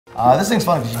This thing's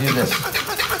fun because you do this.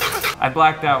 I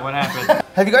blacked out. What happened?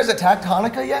 Have you guys attacked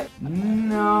Hanukkah yet?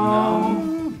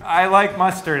 No. I like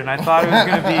mustard, and I thought it was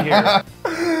gonna be here.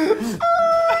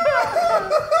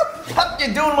 How you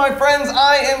doing, my friends?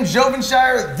 I am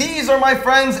Jovenshire. These are my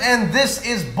friends, and this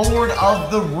is Board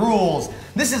of the Rules.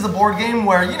 This is a board game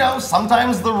where, you know,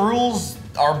 sometimes the rules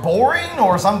are boring,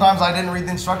 or sometimes I didn't read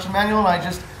the instruction manual and I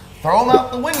just throw them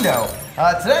out the window.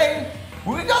 Today,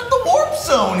 we got the Warp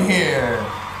Zone here.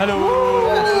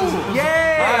 Hello. Yay!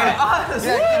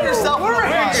 Yeah, give yourself We're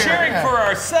a cheering for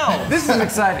ourselves. This is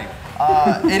exciting.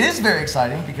 It is very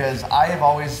exciting because I have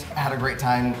always had a great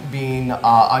time being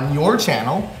on your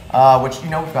channel, which, you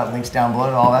know, we've got links down below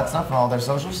to all that stuff and all their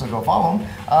socials, so go follow them.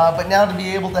 But now to be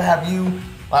able to have you,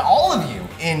 all of you,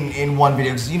 in one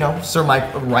video, because, you know, Sir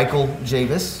Michael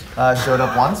Javis showed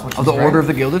up once, which was The great. Order of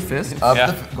the Gilded Fist. Of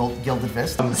the Gilded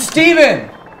Fist.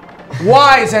 Stephen,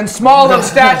 wise and small of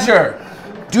stature,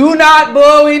 do not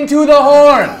blow into the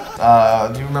horn.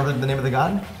 Do you remember the name of the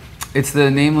god? It's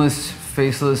the nameless,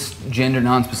 faceless, gender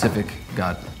non-specific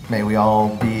god. May we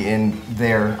all be in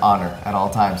their honor at all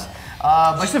times.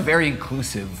 Just a very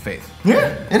inclusive faith.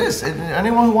 Yeah, it is.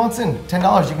 Anyone who wants in,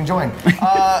 $10 you can join.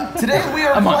 Today we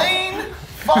are playing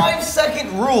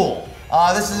 5-second rule.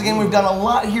 This is a game we've done a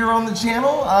lot here on the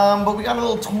channel, but we got a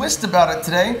little twist about it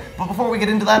today. But before we get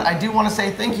into that, I do want to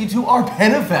say thank you to our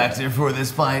benefactor for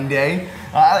this fine day.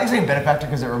 I like saying benefactor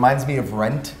because it reminds me of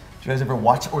Rent. Do you guys ever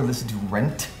watch or listen to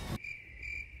Rent?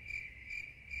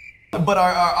 But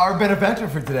our benefactor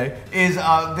for today is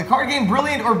the card game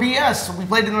Brilliant or BS. We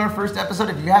played it in our first episode.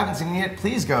 If you haven't seen it yet,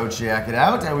 please go check it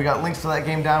out. And we got links to that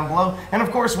game down below. And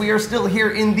of course, we are still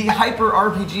here in the Hyper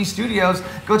RPG Studios.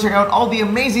 Go check out all the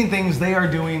amazing things they are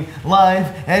doing live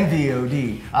and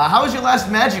VOD. How was your last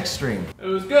Magic stream? It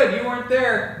was good. You weren't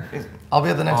there. I'll be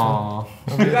at the next one.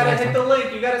 You gotta hit the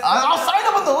link. You gotta. I'll sign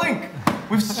up on the link.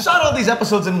 We've shot all these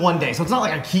episodes in one day, so it's not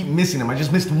like I keep missing them. I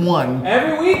just missed one.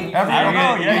 Every week. Every I week. don't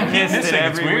know. Yeah, You missed it's it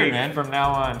every weird, week man. from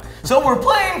now on. So we're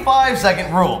playing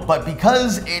 5-second rule, but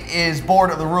because it is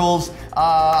Board of the Rules,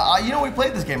 you know, we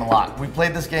played this game a lot. We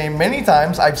played this game many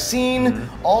times. I've seen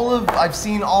all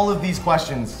of these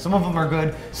questions. Some of them are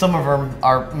good, some of them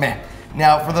are meh.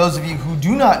 Now, for those of you who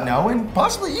do not know, and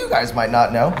possibly you guys might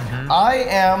not know, I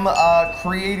am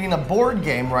creating a board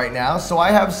game right now. So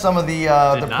I have some of the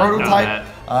prototype.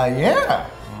 Yeah.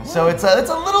 So it's a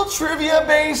little trivia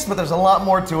based, but there's a lot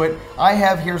more to it. I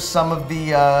have here some of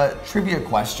the trivia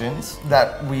questions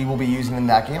that we will be using in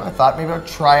that game. I thought maybe I'd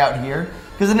try out here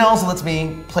because then it also lets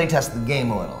me play test the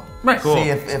game a little. Right. Cool. See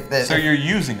if So you're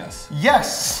using us.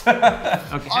 yes. Okay.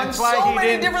 On That's why so he many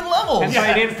didn't. different levels. That's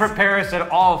why he didn't prepare us at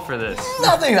all for this.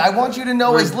 Nothing. I want you to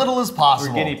know as little as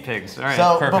possible. We're guinea pigs. All right.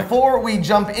 So perfect. before we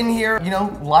jump in here, you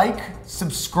know, like,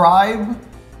 subscribe.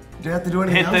 Do you have to do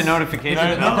anything Hit else? the notification.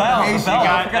 The bell. The bell.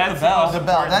 Don't forget the bell. The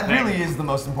bell. That really is the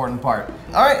most important part.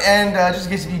 All right, and just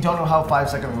in case if you don't know how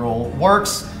 5-second rule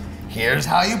works, here's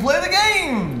how you play the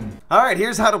game. All right,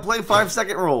 here's how to play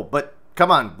 5-second rule, but come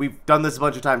on, we've done this a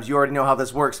bunch of times. You already know how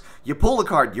this works. You pull a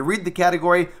card, you read the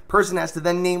category, person has to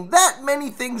then name that many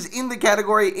things in the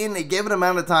category in a given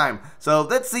amount of time. So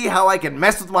let's see how I can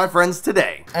mess with my friends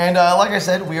today. And like I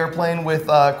said, we are playing with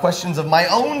questions of my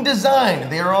own design.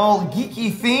 They are all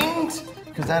geeky themed,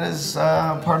 because that is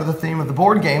part of the theme of the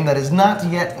board game that is not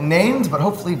yet named, but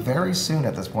hopefully very soon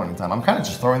at this point in time. I'm kind of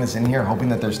just throwing this in here, hoping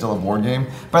that there's still a board game.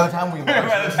 By the time we launch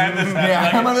this,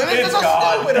 I'm like, this is a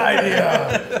stupid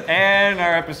idea. And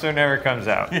our episode never comes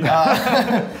out.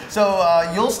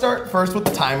 So you'll start first with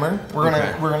the timer. We're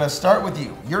gonna start with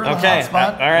you. You're in the hot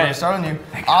spot. All We're right. gonna start on you.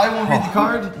 I will read the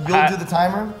card. You'll do the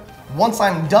timer. Once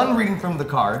I'm done reading from the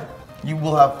card, you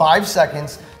will have 5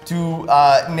 seconds to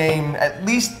name at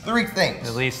least 3 things.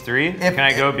 At least 3? Can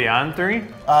I go beyond 3?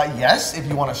 Yes, if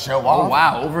you want to show off. Oh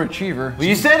wow, overachiever. Well,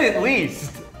 you said at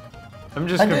least. I'm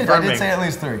just I confirming. did say at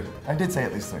least 3. I did say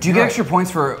at least 3. Do you get extra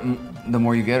points for the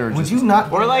more you get, or Would just... you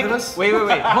not? Or like, get us? wait.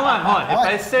 Hold on. If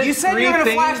I said You said 3 you were gonna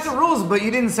things, flash the rules, but you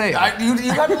didn't say it.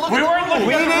 You got to look. We weren't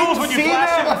looking at the rules when you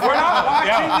flashed them. We're not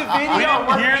watching the video. We didn't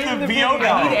We're hear in the video. VO.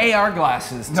 I need AR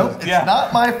glasses. To... Nope, it's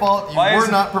not my fault. You Why were is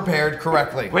it- not prepared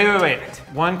correctly. Wait.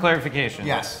 One clarification.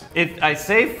 Yes. If I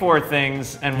say 4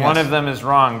 things and one of them is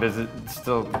wrong, does it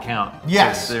still count?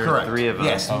 Yes, 'Cause there correct. are 3 of them.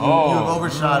 Yes, you have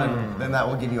overshot, and then that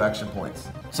will give you extra points.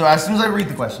 So as soon as I read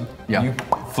the question, you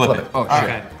flip it. Oh, All right.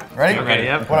 Okay. Ready? Okay,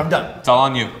 yep. When I'm done. It's all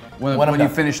on you. When I'm you done.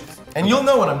 finished... And you'll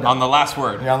know when I'm done. On the last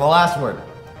word. You're on the last word.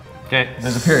 Okay.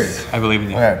 There's a period. I believe in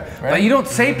you. Okay. But Ready? you don't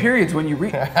say periods when you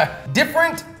read.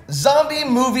 Different zombie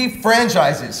movie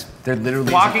franchises. They're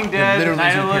literally... Walking they're Dead, literally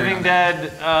Night of the period. Living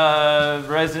Dead,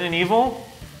 Resident Evil.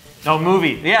 No,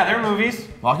 movie. Yeah, they're movies.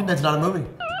 Walking Dead's not a movie.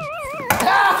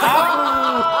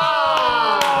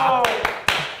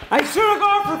 I should have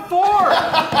gone for 4.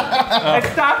 I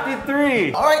stopped at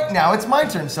 3. All right, now it's my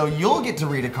turn. So you'll get to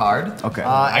read a card. Okay.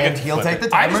 And he'll take the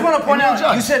timer. I just want to point and out,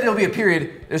 you'll you judge. said it'll be a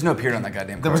period. There's no period on that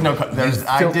goddamn card. There was no.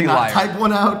 I did not type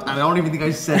one out. I don't even think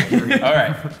I said period. All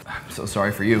right. I'm so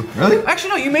sorry for you. Really?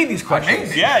 Actually, no, you made these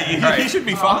questions. Yeah, he should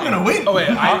be fine. I'm gonna win. Oh, wait,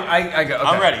 I got. Okay.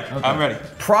 I'm ready. I'm ready.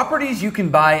 Properties you can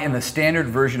buy in the standard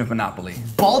version of Monopoly.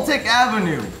 Baltic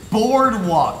Avenue,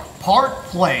 Boardwalk, Park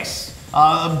Place,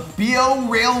 BO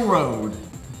Railroad.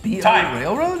 Time.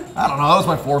 Railroad? I don't know. That was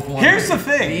my fourth one. Here's the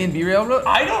thing. B&B Railroad?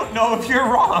 I don't know if you're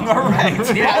wrong or right.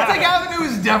 Baltic Avenue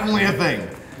is definitely a thing.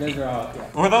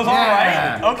 Were those all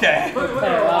right? Okay.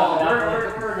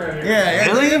 Yeah,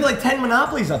 really? They have like 10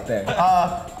 monopolies up there.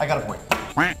 I got a point.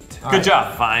 Good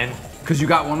job. Fine. Because you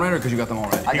got one right or because you got them all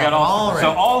right? I got them all right. So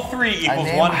all 3 equals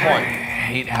named 1 I point.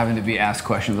 hate having to be asked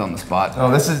questions on the spot. Oh,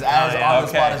 this is as on the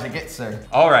okay. spot as it gets, sir.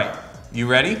 All right. You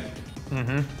ready?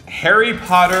 Mm-hmm. Harry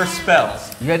Potter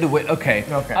spells. You had to wait. Okay.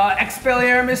 Okay.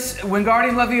 Expelliarmus,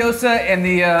 Wingardium Leviosa, and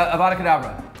the Avada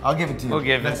Kedavra. I'll give it to you. We'll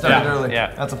give it. That started Yeah. early.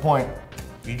 Yeah. That's a point.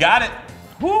 You got it.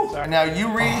 Woo! Now you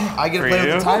read. I get to For play with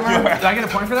you? the timer. Did I get a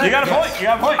point for that? You got a point. You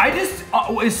got a point. I just,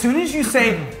 as soon as you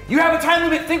say, you have a time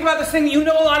limit, think about this thing you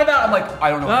know a lot about, I'm like, I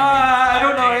don't know. I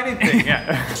don't know anything.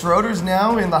 Yeah. Schroeder's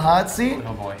now in the hot seat.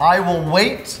 Oh, boy. I will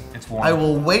wait. It's warm. I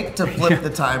will wait to flip the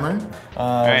timer.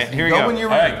 All right, here we go. When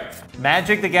you're All ready. right.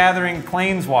 Magic the Gathering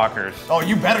Planeswalkers. Oh,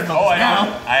 you better know Oh, I this now.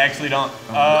 don't. I actually don't.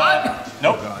 What?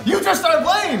 Nope. You just started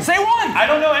playing. Say one! I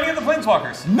don't know any of the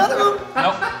Planeswalkers. None of them.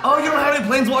 Nope. Oh, you don't have any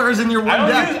planeswalkers in your I one don't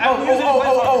deck. use. I don't use any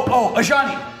Planeswalkers.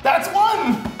 Ajani. That's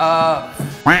one.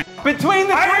 Between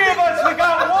the 3 of us, we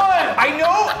got 1. I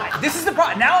know. This is the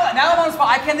problem. Now I'm on the spot.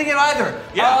 I can't think of either.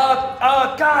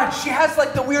 Yeah. God, she has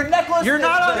like the weird necklace. You're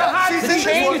not on the hot she's seat. in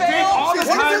this one. You take all the She's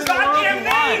in time this in the world goddamn you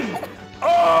want. name.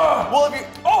 Well, if you.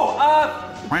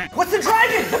 What's the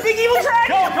dragon? The big evil dragon.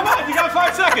 Go, come on. You got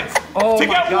 5 seconds to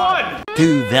my get God. 1.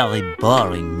 2 very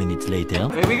boring minutes later.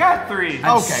 Wait, we got 3.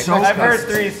 Okay, so I've heard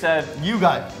that's- 3 said. You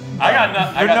got. I got no.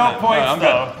 I There got no none. points, I'm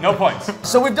though. good. No points.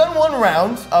 So we've done one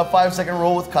round of 5-second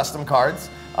rule with custom cards.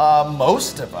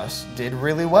 Most of us did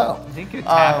really well. I think it's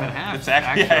half and half. It's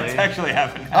actually. Yeah, it's actually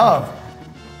happened. Oh.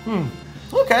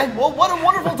 Okay, well, what a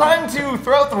wonderful time to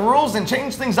throw out the rules and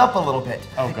change things up a little bit.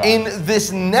 Oh, God. In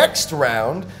this next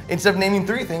round, instead of naming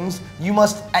 3 things, you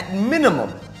must, at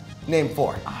minimum, name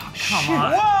 4. Come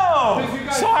on. Whoa!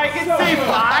 So I can say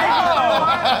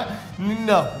 5?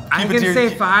 No. I keep it can to say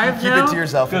 5 Keep now? it to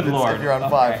yourself Good if Lord. you're on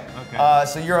 5. okay.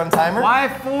 So you're on timer. Why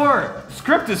 4?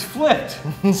 Script is flipped.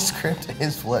 Script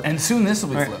is flipped. And soon this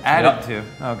will be flipped. Added to.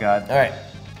 Oh, God. All right.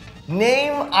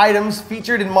 Name items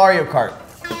featured in Mario Kart.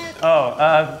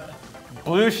 Oh,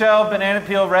 blue shell, banana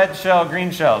peel, red shell,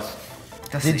 green shells.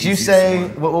 Did you say,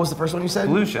 what was the first one you said?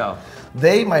 Blue shell.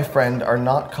 They, my friend, are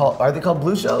not called, are they called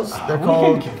blue shells? They're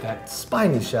called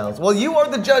spiny shells. Well, you are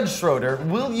the judge, Schroeder.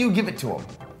 Will you give it to him?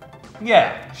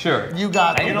 Yeah, sure. You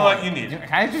got You the know one. what you need? Can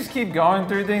I just keep going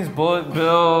through things? Bullet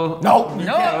bill. No, you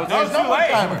No, can't. no, There's it's no too more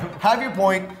late. timer. Have your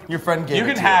point. Your friend gave You it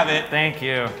can to have it. Thank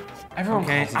you. Everyone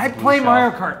Okay, calls it I the blue play shell.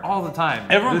 Mario Kart all the time.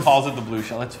 Everyone calls it the blue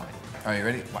shell. It's fine. Are you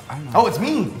ready? I don't know. Oh, it's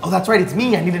me. Oh, that's right. It's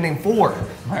me. I need to name 4.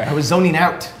 I was zoning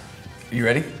out. You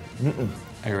ready?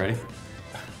 Are you ready?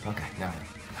 Okay, now.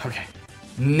 Okay.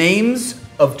 Names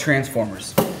of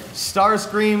Transformers.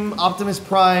 Starscream, Optimus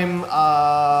Prime,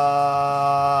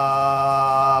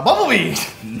 Bumblebee.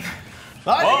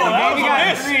 Oh, you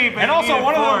got 3, but and you also needed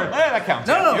one of 4. them. Yeah, that counts.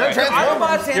 No, no, You're they're right. Transformers.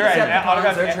 Autobots and You're right. Decepticons,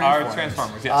 Autobots they're are Transformers.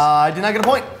 Transformers. Yes. I did not get a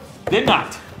point. Did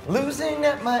not. Losing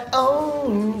at my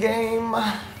own game.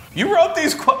 You wrote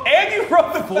these, and you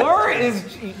wrote the 4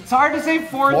 is, it's hard to say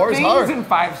 4 4 is things hard. in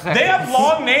 5 seconds. They have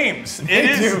long names. It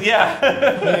is, do. yeah.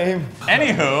 Game.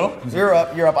 Anywho, You're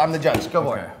up. You're up. I'm the judge. Go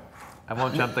for it. I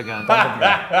won't jump the gun.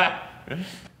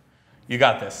 you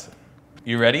got this.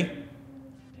 You ready?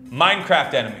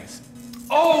 Minecraft enemies.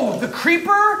 Oh, the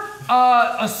creeper,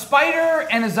 a spider,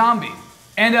 and a zombie.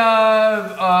 And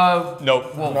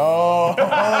Nope. No.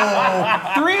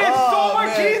 3 is so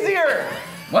much man. easier.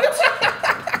 what?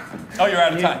 Oh, you're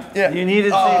out of time. Yeah. You need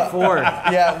to say 4.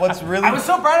 Yeah. What's really? I was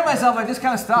so proud of myself, I just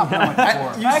kind of stopped. I'm like,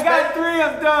 4. You I spent, got 3,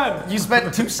 I'm done. You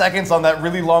spent 2 seconds on that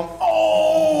really long.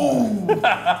 Oh.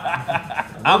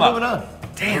 I'm Moving up. on.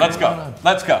 Damn. Let's go.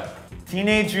 Let's go.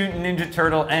 Teenage Mutant Ninja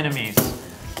Turtle enemies.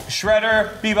 Shredder,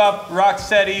 Bebop,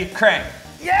 Rocksteady, Krang.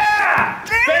 Yeah!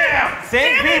 Bam!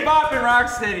 Same Bebop and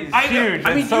Rocksteady. Huge. I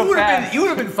mean, It's so you would fast.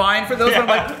 have been fine for those. But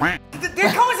I'm like, They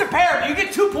come as a pair. You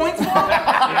get 2 points for them?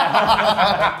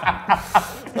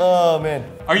 Oh, man.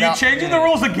 Are you changing the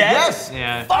rules again? Yes.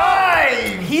 Yeah.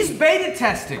 5! He's beta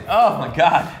testing. Oh my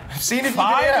God. I've seen it.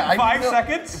 5 yeah, in 5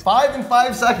 seconds? 5 in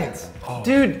 5 seconds.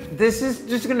 Dude, this is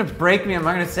just gonna break me. I'm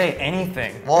not gonna say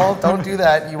anything. Well, don't do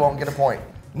that. You won't get a point.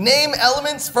 Name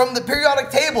elements from the periodic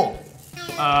table.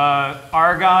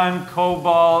 Argon,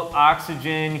 cobalt,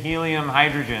 oxygen, helium,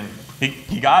 hydrogen.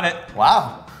 He got it.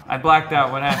 Wow. I blacked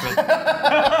out. What happened?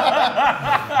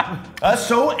 I'm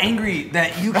so angry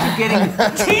that you keep getting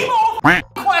T-ball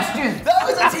questions. That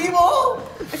was a T-ball.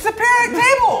 It's a periodic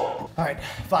table. All right,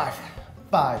 5.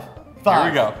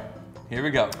 Here we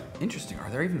go. Interesting. Are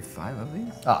there even 5 of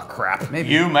these? Oh, crap. Maybe.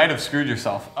 You might have screwed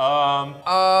yourself.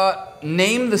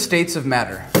 Name the states of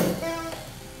matter.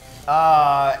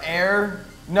 Air.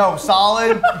 No,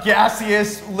 solid,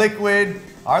 gaseous, liquid.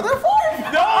 Are there 4?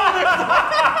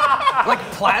 Like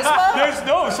plasma? There's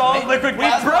no solid liquid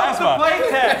gas plasma. Play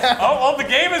test. Oh, well, the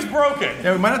game is broken.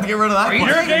 Yeah, we might have to get rid of that. you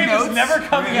Your taking game notes? is never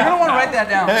coming You're out. gonna want to write that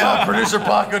down. Hey, producer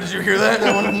Paco, did you hear that?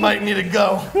 That one might need to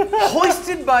go.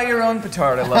 Hoisted by your own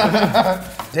petard. I love it.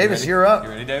 Davis, you're up. You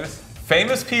ready, Davis?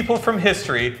 Famous people from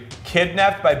history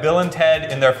kidnapped by Bill and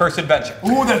Ted in their first adventure.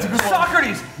 Ooh, that's a good one.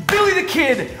 Socrates, Billy the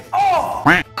Kid. Oh,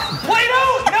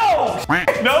 Plato? No.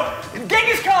 Nope.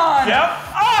 Genghis Khan. Yep.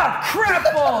 Ah, crap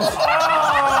balls. Oh,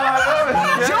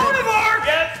 Joan of Arc.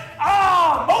 Yes.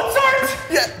 Ah, Mozart.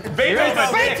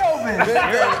 Beethoven.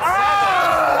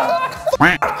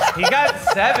 He got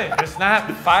 7, just not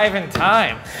 5 in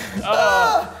time.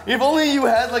 If only you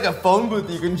had like a phone booth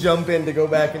you can jump in to go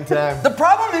back in time. The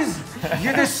problem is,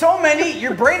 there's so many.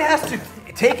 Your brain has to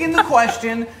take in the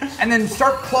question and then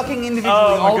start plucking individually.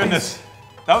 Oh all my goodness.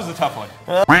 That was a tough one.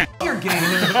 These your game.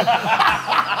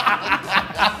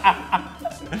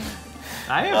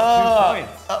 I have 2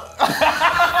 points.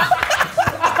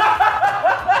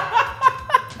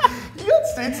 You got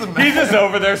states of He's matter. just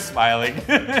over there smiling.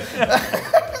 I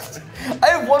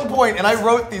have 1 point, and I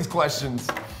wrote these questions.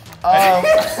 I'm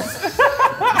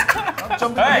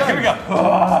jumping All right, the here we gun.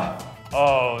 go.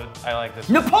 Oh, I like this.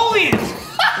 Napoleon.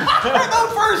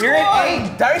 The first You're an one. eight.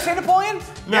 Did I say Napoleon?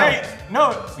 No,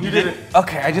 no, you didn't.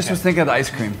 Okay, I just was thinking of the ice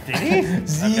cream.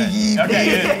 Ziggy Okay,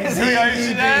 here we go.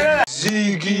 Piggy.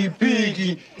 Ziggy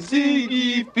Piggy,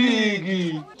 Ziggy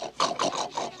Piggy.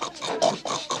 All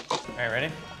right, ready?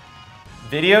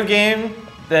 Video games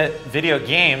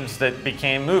that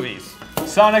became movies.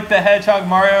 Sonic the Hedgehog,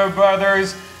 Mario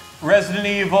Brothers, Resident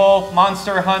Evil,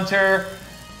 Monster Hunter,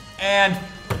 and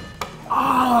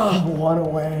One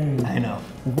away. I know.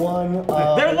 One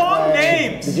They're long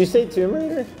names. Did you say Tomb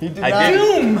Raider? He did I not.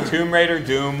 did. Tomb Raider,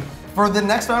 Doom. For the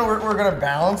next round, we're gonna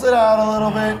balance it out a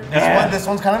little bit. This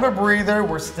one's kind of a breather.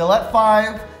 We're still at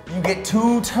 5. You get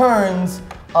 2 turns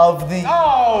of the.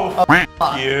 Oh,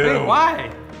 you. Wait,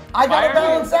 why? I gotta why are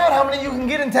balance out how many you can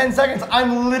get in 10 seconds.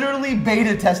 I'm literally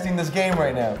beta testing this game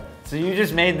right now. So you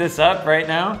just made this up right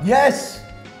now? Yes,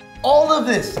 all of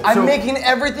this. I'm making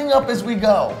everything up as we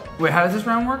go. Wait, how does this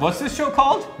round work? What's this show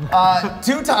called?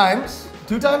 2 times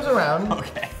around.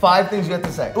 Okay. 5 things you have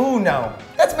to say. Ooh, no.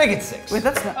 Let's make it 6. Wait,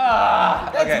 that's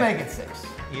not. Let's okay. make it 6.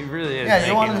 He really is. Yeah, you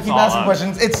making wanted to this keep all asking up.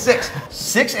 questions. It's 6.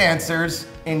 6 answers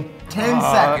in 10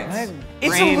 seconds.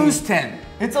 It's a loose 10.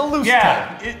 It's a loose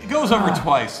Yeah, 10. it goes over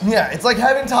twice. Yeah, it's like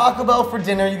having Taco Bell for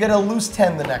dinner. You get a loose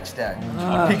 10 the next day.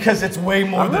 Because it's way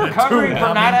more I'm than a 2. recovering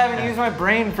from not having used my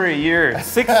brain for a year.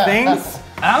 6 things?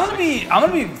 And I'm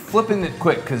gonna be flipping it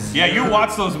quick because Yeah, you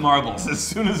watch those marbles as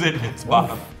soon as it hits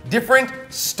bottom. Different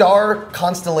star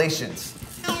constellations.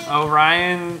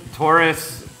 Orion,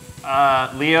 Taurus,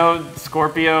 Leo,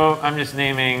 Scorpio. I'm just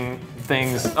naming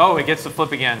things. Oh, it gets to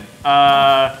flip again.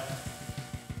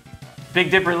 Big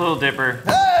Dipper, Little Dipper.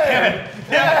 Hey!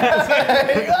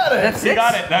 Yeah, you got it. That's You 6?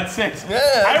 got it. That's 6. Yeah,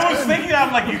 that's I was thinking,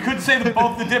 I'm like, you could say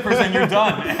both the dippers and you're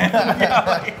done.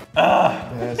 Pass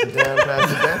it down,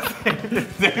 pass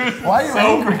it down. Why are you so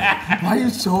angry? mad. Why are you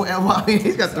so angry?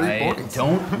 He's got 3 I points.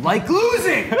 don't like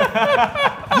losing. You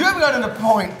haven't gotten a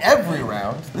point every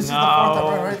round. This is the 4th No,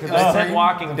 round, right? because I said Three.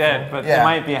 Walking Dead, but Yeah. it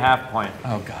might be a half point.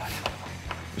 Oh God,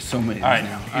 there's so many. All right,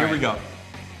 now. here we go.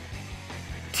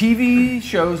 TV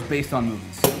shows based on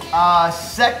movies.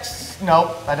 Sex.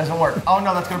 Nope, that doesn't work. Oh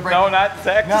no, that's gonna break. No, not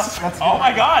sex. No, that's Oh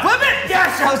my God. Flip it!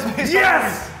 Yes! That was based on Yes!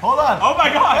 movies. Hold on. Oh my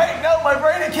God. Wait, no, my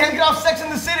brain can't get off Sex in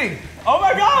the City. Oh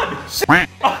my God.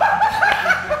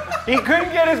 He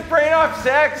couldn't get his brain off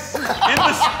sex In the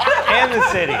and the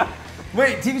city.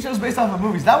 Wait, TV shows based off of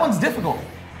movies. That one's difficult.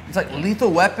 It's like Lethal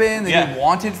Weapon. They Yeah. did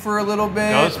Wanted for a little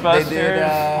bit. Ghostbusters, They did,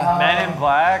 Men in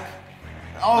Black.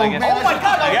 Oh Like man. it's- Oh my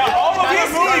God. Yeah, all of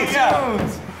these movies. Yeah.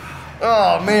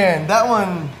 Oh man, that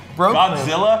one Broke.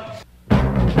 Godzilla.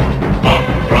 Up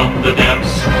from the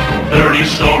depths, 30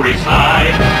 stories high,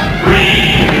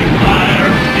 breathing fire,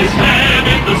 his head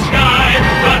in the sky,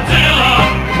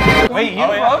 Godzilla! Wait, you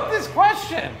wrote this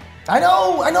question? I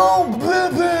know.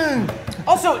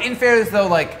 Also, in fairness though,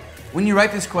 like, when you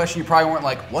write this question, you probably weren't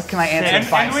like, what can I answer in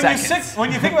 5 seconds? When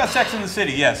you think about Sex in the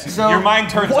City, yes, So, your mind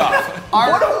turns off.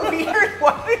 What a weird,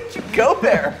 why did you go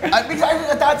there? Because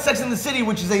I thought Sex in the City,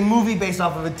 which is a movie based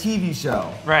off of a TV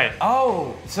show. Right.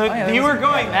 Oh. So yeah, you that were was-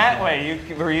 going that way.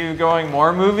 Were you going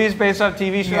more movies based off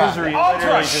TV shows, Yeah. or were you Ultra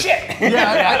literally just... shit!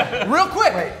 Yeah. Real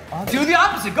quick, do the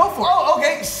opposite, go for it. Oh,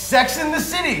 okay. Sex in the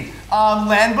City.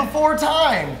 Land Before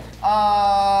Time.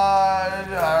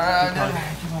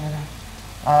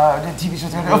 TV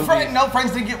shows. No,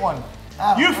 Friends didn't get one.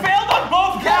 You failed on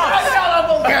both counts! I failed on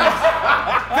both counts.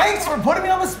 Thanks for putting me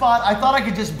on the spot. I thought I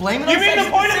could just blame it on You mean Sex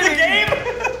the point in of the City.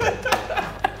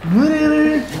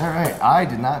 game? All right, I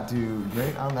did not do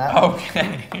great on that.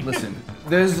 Okay. Listen,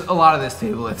 there's a lot of this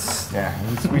table. It's Yeah,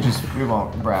 we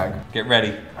won't brag. Get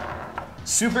ready.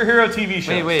 Superhero TV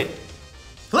shows. Wait.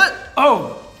 Flip.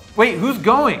 Oh, wait, who's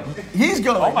going? He's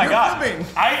going. Oh my You're God. flipping.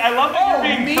 I love that you're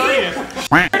being courteous.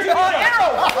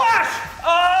 Arrow, Flash,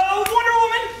 Wonder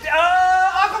Woman,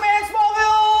 Aquaman,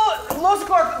 Smallville, Lois and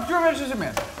Clark, Jovenshire,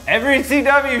 Superman. Every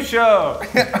CW show.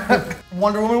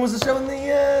 Wonder Woman was the show in the.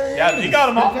 Yeah, you got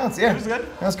them all. Counts, yeah. It was good.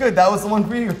 That's good. That was the one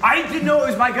for you. I didn't know it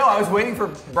was my go. I was waiting for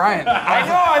Brian. I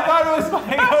know, I thought it was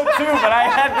my go-to, but I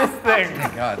had this thing.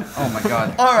 God. Oh my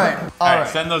God. All right. All right,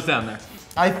 send those down there.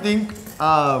 I think.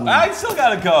 I still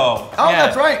gotta go. Oh,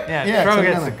 that's right. Yeah, Pro send it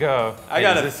gets down to there. go. I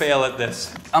gotta fail at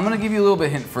this. I'm gonna give you a little bit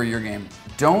of hint for your game.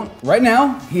 Right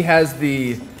now, he has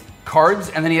the cards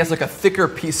and then he has like a thicker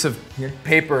piece of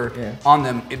paper on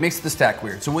them. It makes the stack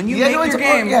weird. So when you make no, your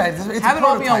game, it's have a it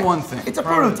all be on prototype. one thing. It's a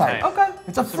prototype. Okay.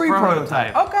 It's a free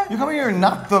prototype. prototype. Okay. You come here and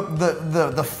knock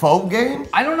the faux game?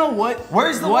 I don't know what.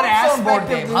 Where's the what Warzone board aspect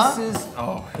game, of this huh? is?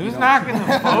 Oh, Who's knocking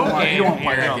the phone game? you don't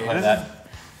play here? that game. This is-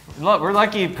 Look, we're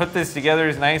lucky he put this together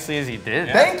as nicely as he did.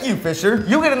 Thank you, Fisher.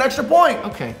 You get an extra point.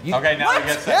 Okay. Okay, now we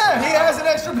get Sex. Yeah, he has an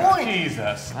extra point.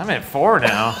 Jesus. I'm at 4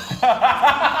 now.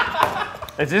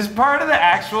 Is this part of the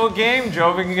actual game?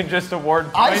 Joven can just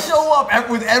award I points? show up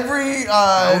with every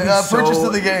purchase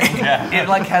of the game. It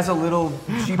like has a little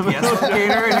GPS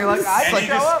locator, and you're like, I And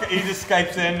show up. he just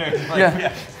Skypes in. And like,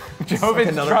 Yeah.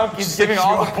 Joven's drunk, he's giving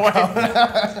all the points.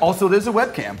 Also, there's a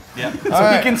webcam, Yeah. so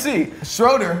right. he can see.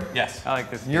 Schroeder, Yes. I like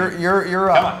this.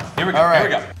 you're up. Come on. Here we go. All right.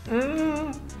 Here we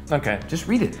go. Okay. Just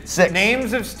read it. 6.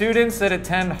 Names of students that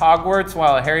attend Hogwarts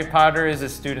while Harry Potter is a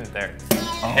student there.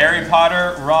 Harry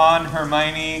Potter, Ron,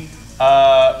 Hermione,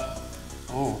 I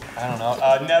don't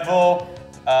know. Neville,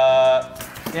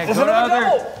 Yeah, go to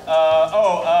other.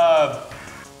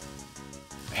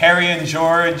 Harry and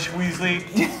George Weasley.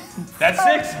 That's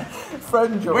 6.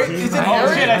 Fred and George. Wait, is it Oh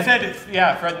Harry? shit, I said it.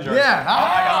 Yeah, Fred and George. Yeah.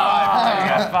 I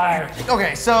got 5.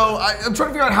 Okay, so I'm trying to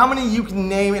figure out how many you can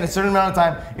name in a certain amount of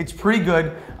time. It's pretty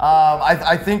good.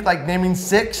 I think like naming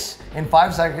 6 in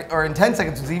 5 seconds or in 10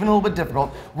 seconds is even a little bit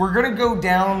difficult. We're gonna go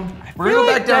down. We're gonna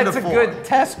go back down to 4. That's a good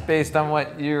test based on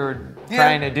what you're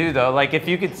trying to do, though. Like if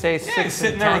you could say 6 Yeah, he's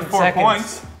sitting in there 10 with 4 seconds.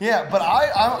 points. Yeah, but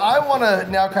I want to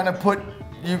now kind of put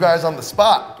you guys on the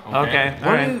spot. Okay,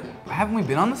 all right. Haven't we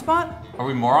been on the spot? Are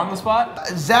we more on the spot?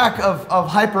 Zach of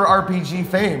Hyper RPG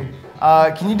fame,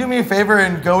 can you do me a favor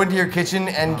and go into your kitchen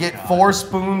and get 4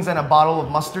 spoons and a bottle of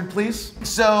mustard, please?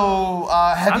 So,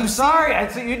 have you I'm sorry.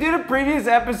 You did a previous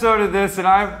episode of this, and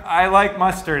I like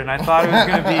mustard, and I thought it was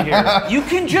gonna be here. You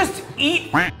can just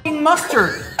eat f***ing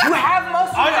mustard. You have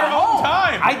mustard On at your own home.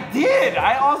 time. I did.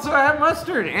 I also have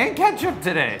mustard and ketchup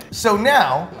today. So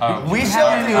now we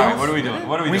shall do. All right, what are we doing?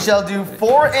 What are we We doing? shall do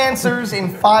 4 answers in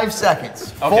 5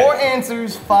 seconds. Okay. 4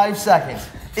 answers, 5 seconds.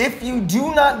 If you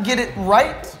do not get it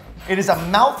right, it is a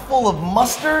mouthful of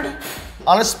mustard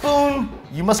on a spoon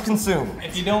you must consume.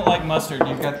 If you don't like mustard,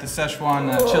 you've got the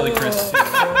Szechuan chili crisps.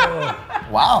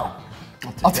 Wow.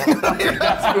 I'll take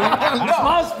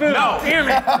Small spoon. No, hear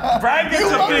me. Brad gets You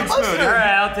a love big mustard. spoon. All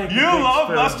right, I'll take. You love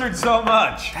mustard so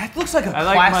much. That looks like a I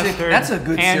like classic. mustard. That's a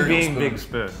good and cereal being spoon. big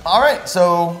spoon. All right,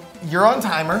 so you're on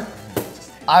timer.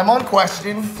 I'm on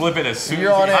question. Flip it as soon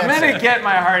You're as on you I'm answer. gonna get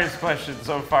my hardest question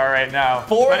so far right now.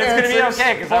 4 but it's gonna be answers,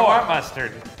 okay because I 4. want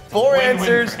mustard. 4 Win-win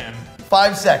answers, for him.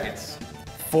 5 seconds.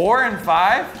 4 and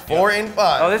 5. 4 in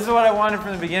 5. Oh, this is what I wanted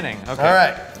from the beginning. Okay. All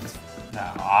right.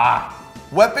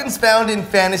 Weapons found in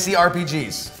fantasy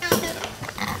RPGs.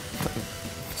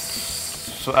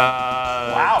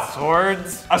 Wow.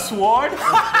 Swords. A sword?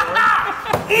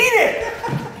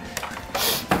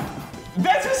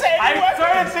 That's just any I weapon.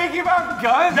 started thinking about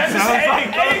guns. That's just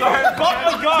anything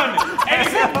but a gun.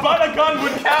 Anything but a gun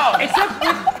would count.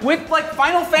 Except with like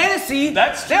Final Fantasy,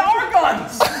 That's they are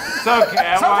guns. It's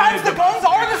okay. Sometimes the guns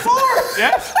are the swords.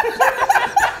 Yes.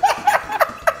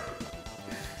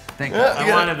 Thank you. I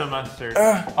wanted the mustard.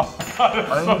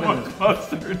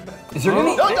 Mustard. Is there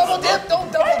any? Don't double dip!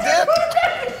 Don't double dip!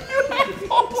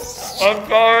 I'm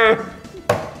sorry.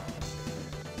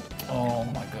 Oh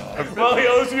my god. Well, he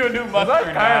owes you a new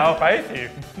mustard now. Spicy.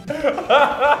 We're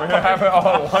gonna have it all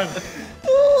at once.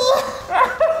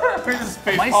 We're just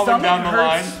face My palming stomach down the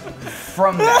line. hurts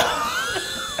from that.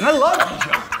 And I love you,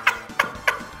 Joe.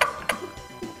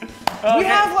 Do we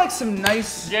have like some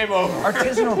nice Game over.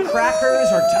 artisanal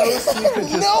crackers or toast we could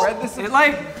just spread this in?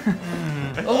 Like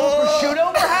a little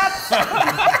prosciutto, perhaps?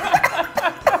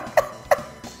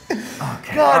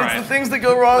 God, it's the things that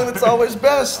go wrong that's always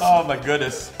best. Oh my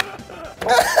goodness.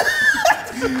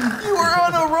 You were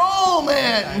on a roll,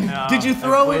 man. know, Did you I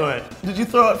throw blew it? it. Did you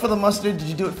throw it for the mustard? Did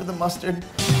you do it for the mustard?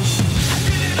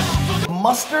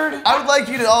 Mustard? I would like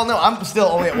you to all know I'm still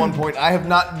only at 1 point. I have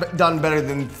not done better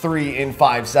than 3 in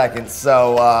 5 seconds.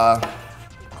 So, Oh,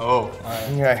 all right.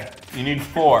 okay. You need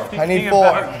 4. I need 4.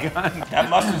 That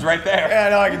mustard's right there. Yeah, I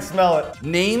know, I can smell it.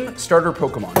 Name starter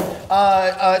Pokemon.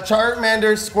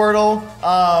 Charmander, Squirtle,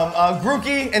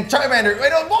 Grookey, and Charmander. Wait,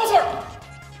 no, Bulbasaur!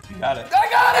 You got it. I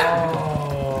got it!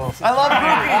 I love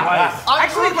Grookey. I'm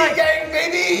Actually, Grookey like, gang,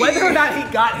 baby! Whether or not he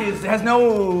got his has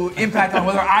no impact on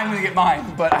whether I'm gonna get mine,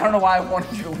 but I don't know why I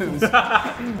wanted you to lose.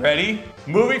 Ready?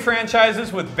 Movie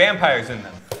franchises with vampires in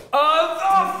them.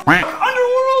 Underworld,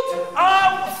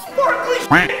 sparkly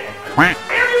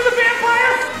Area the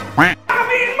Vampire, I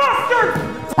mean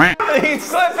mustard! He's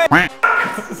slipping!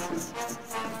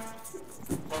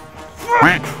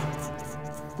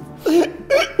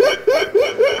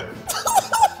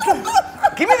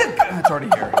 Give me the. It's already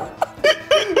here.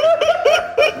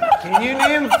 Can you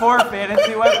name 4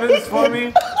 fantasy weapons for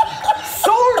me?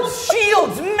 Swords,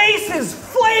 shields, maces,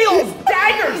 flails,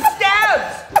 daggers,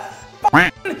 stabs,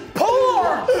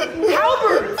 polearms,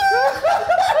 halberds.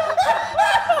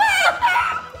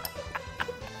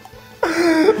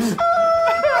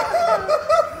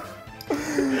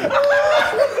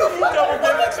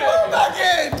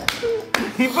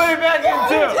 He put it back in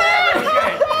too.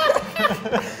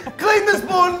 Clean the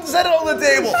spoon, set it on the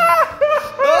table.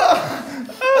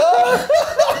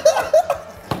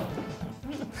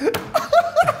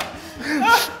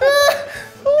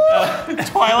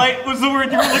 Twilight was the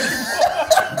word you were looking for.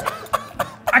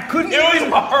 I couldn't. It was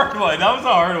a hard one. That was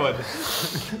a hard one.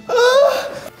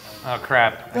 Oh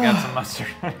crap! I got some mustard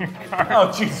on your card.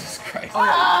 Oh Jesus Christ!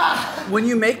 When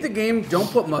you make the game, don't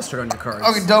put mustard on your cards.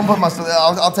 Okay, don't put mustard.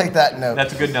 I'll take that note.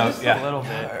 That's a good note. A Yeah. little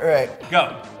bit. All right.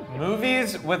 Go.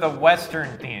 Movies with a Western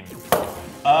theme.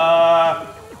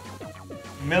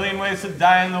 Million Ways to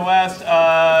Die in the West.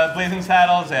 Blazing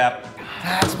Saddles. Yeah.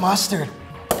 That's mustard.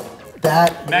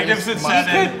 That Magnificent is mustard.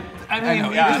 Seven. I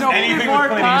mean, Yeah. there's Anything more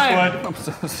with Clint time.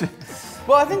 Eastwood.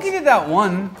 Well, I think he did that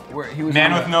one where he was.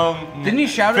 Man on with a- no. Didn't he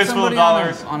shout at Fistful of somebody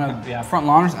dollars. on a front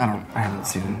lawn? I haven't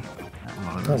seen.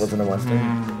 That wasn't a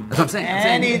western. That's what I'm saying.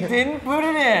 And he didn't put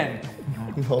it in.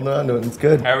 I'm holding on to it. It's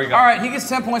good. There we go. All right, he gets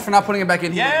 10 points for not putting it back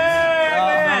in. Yay,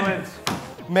 man.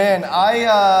 Man,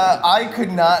 I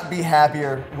could not be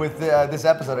happier with this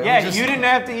episode. It Yeah, was just- you didn't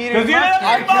have to eat it. Because you didn't have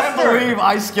I to can't mustard. believe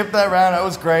I skipped that round. That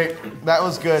was great. That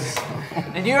was good.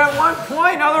 And you have 1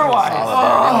 point otherwise.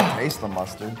 I'll taste the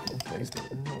mustard. I'll taste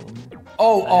it.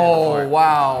 Oh,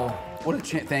 wow. What a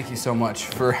chance. Thank you so much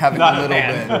for having Not a a little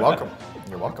fan. You're bit. welcome.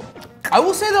 You're welcome. I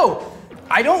will say though,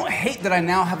 I don't hate that I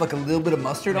now have like a little bit of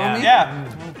mustard on me. Yeah.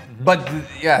 But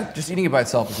yeah, just eating it by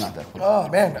itself is not that fun. Oh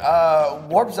man,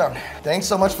 Warp Zone. Thanks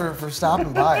so much for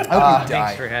stopping by. I hope you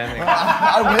Thanks die. for having me.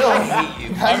 I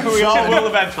will. I'm sure we all will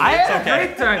eventually. I It's had a okay.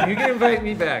 great time. You can invite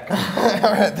me back. All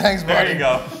right, thanks, buddy. There you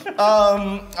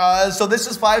go. So this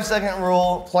is 5 second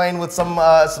rule, playing with some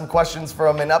questions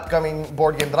from an upcoming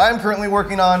board game that I'm currently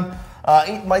working on.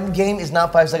 My game is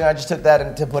not 5 second. I just took that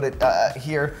and to put it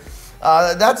here.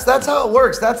 That's how it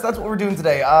works. That's what we're doing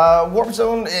today. Warp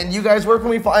Zone, and you guys, where can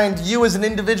we find you as an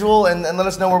individual, and let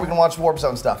us know where we can watch Warp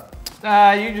Zone stuff.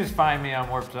 You just find me on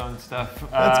Warp Zone stuff.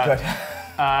 That's good.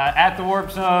 At the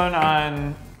Warp Zone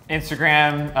on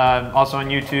Instagram, also on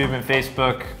YouTube and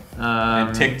Facebook.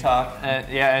 And TikTok.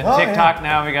 Yeah, and Oh, TikTok yeah.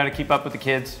 now. We got to keep up with the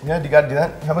kids. Yeah, you got to do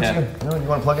that. How much Yeah. you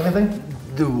want to plug anything?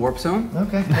 The Warp Zone?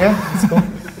 Okay. Yeah, that's cool.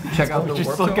 Check out the Just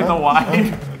Warp look Zone. at the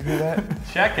wide. Do that.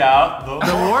 Check out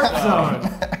the Warp Zone.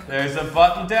 There's a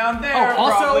button down there. Oh,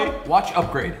 also, probably. watch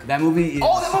Upgrade. That movie is.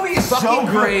 Oh, that movie is so fucking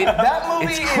good. great. That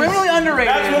movie it's is criminally underrated.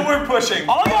 That's what we're pushing.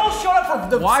 All y'all showed up for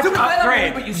the Watch stupid Venom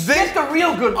Upgrade. movie, but you skipped the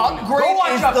real good one. Upgrade Go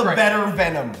watch is Upgrade. the better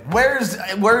Venom.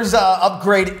 Where's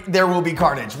Upgrade? There Will Be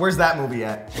Carnage. Where's that movie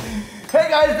at? Hey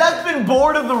guys, that's been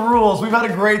Board of the Rules. We've had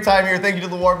a great time here. Thank you to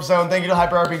the Warp Zone. Thank you to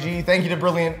Hyper RPG. Thank you to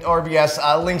Brilliant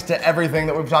RBS. Links to everything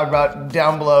that we've talked about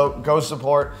down below. Go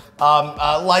support.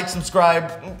 Like,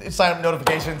 subscribe, sign up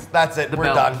notifications. That's it. We're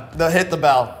bell. done. Hit the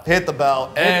bell. Hit the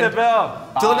bell. Hit the bell.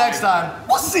 Till the next time.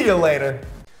 We'll see you later.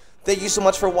 Thank you so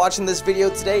much for watching this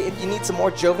video today. If you need some more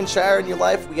Jovenshire in your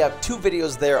life, we have 2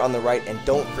 videos there on the right, and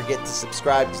don't forget to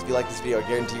subscribe, because if you like this video, I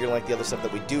guarantee you're gonna like the other stuff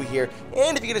that we do here.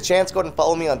 And if you get a chance, go ahead and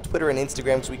follow me on Twitter and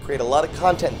Instagram, because we create a lot of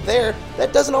content there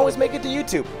that doesn't always make it to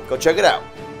YouTube. Go check it out.